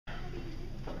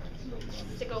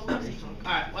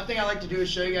Alright, one thing I like to do is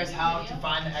show you guys how to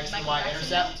find the x and y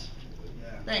intercept.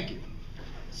 Thank you.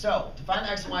 So, to find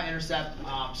the x and y intercept,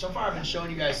 so far I've been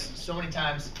showing you guys so many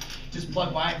times, just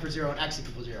plug y in for 0 and x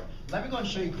equals 0. Let me go and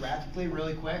show you graphically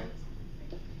really quick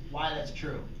why that's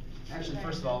true. Actually,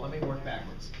 first of all, let me work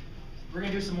backwards. We're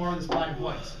going to do some more of the splitting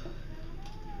points.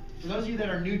 For those of you that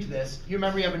are new to this, you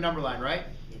remember you have a number line, right?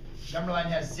 Number line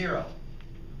has 0,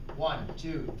 1,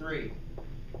 2, 3.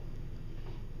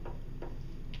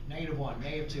 -1,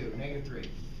 -2, -3,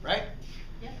 right?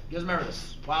 Yep. You guys remember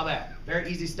this? A while back. Very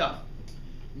easy stuff.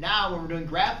 Now when we're doing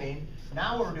graphing,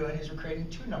 now what we're doing is we're creating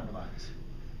two number lines.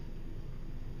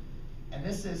 And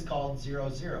this is called 0,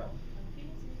 0.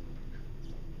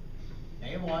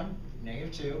 -1,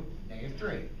 -2,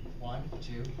 -3. 1,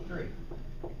 2, 3.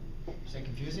 Is that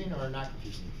confusing or not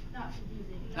confusing? Not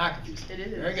confusing. Not confusing. It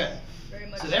is. Very good. Very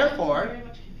much So therefore, very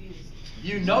much confused.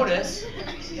 you notice,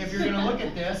 if you're going to look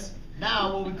at this,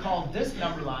 now what we call this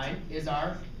number line is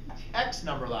our x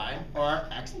number line, or our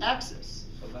x-axis.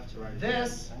 So left to right.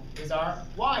 This is our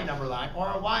y number line, or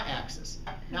our y-axis.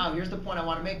 Now here's the point I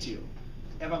want to make to you.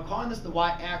 If I'm calling this the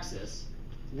y-axis,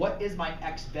 what is my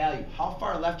x value? How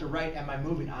far left or right am I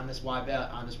moving on this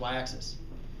y-axis?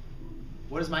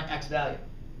 What is my x value?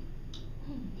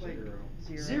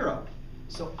 0.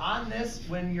 So on this,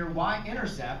 when your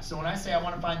y-intercept, so when I say I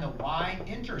want to find the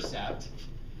y-intercept,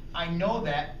 I know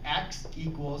that x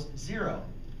equals 0.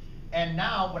 And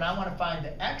now when I want to find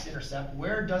the x-intercept,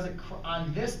 where does it,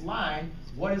 on this line,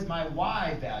 what is my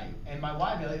y value? And my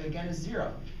y value, again, is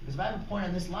 0. Because if I have a point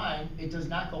on this line, it does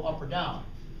not go up or down.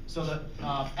 So the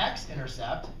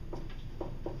x-intercept,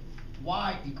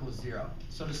 y equals 0.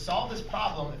 So to solve this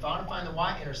problem, if I want to find the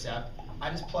y-intercept, I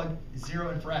just plug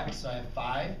 0 in for x. So I have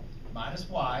 5 minus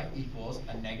y equals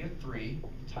a -3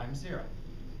 times 0.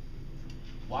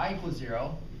 Y equals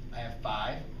 0. I have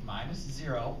 5 minus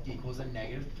 0 equals a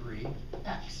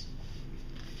 -3x.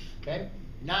 Okay?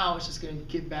 Now it's just going to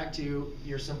get back to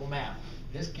your simple math.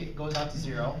 This goes out to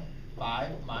 0.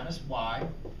 5 minus y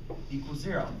equals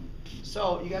 0.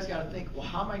 So you guys got to think, well,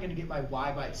 how am I going to get my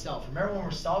y by itself? Remember, when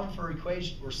we're solving for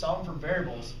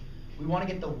variables, we want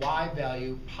to get the y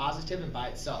value positive and by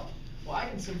itself. Well, I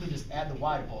can simply just add the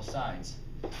y to both sides.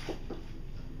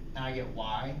 And I get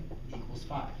y equals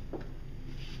 5.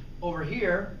 Over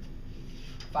here,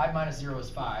 5 minus 0 is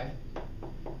 5.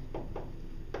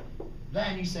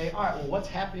 Then you say, all right, well, what's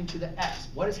happening to the x?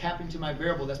 What is happening to my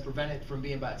variable that's prevented it from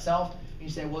being by itself? And you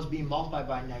say, well, it's being multiplied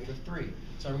by -3.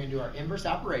 So we're going to do our inverse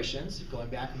operations. Going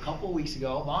back a couple of weeks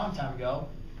ago, a long time ago,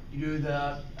 you do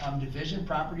the division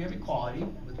property of equality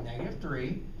with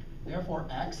 -3. Therefore,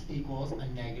 x equals a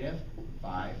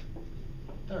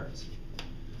 -5/3.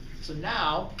 So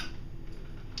now,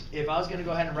 if I was going to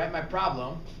go ahead and write my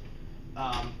problem,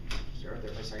 stay right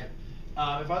there for a second.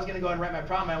 If I was going to go ahead and write my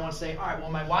problem, I want to say, all right,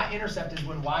 well, my y-intercept is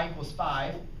when y equals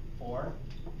 5, 4,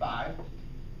 5.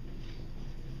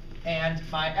 And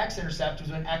my x-intercept is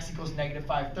when x equals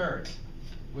 -5/3,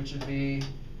 which would be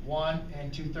 1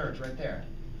 and 2/3 right there.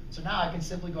 So now I can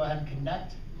simply go ahead and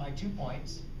connect my 2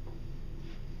 points.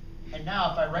 And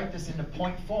now if I write this into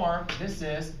point form, this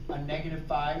is a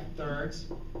 -5/3,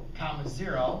 comma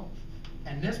 0.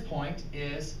 And this point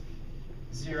is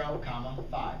 0, comma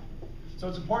 5. So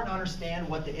it's important to understand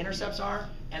what the intercepts are,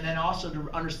 and then also to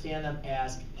understand them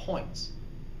as points.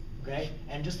 Okay?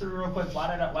 And just real quick,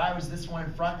 why was this one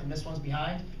in front and this one's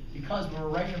behind? Because when we're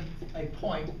writing a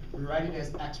point, we write it as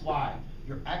xy.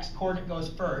 Your x coordinate goes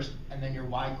first, and then your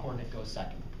y coordinate goes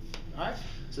second. All right?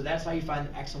 So that's how you find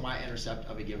the x and y intercept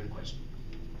of a given equation.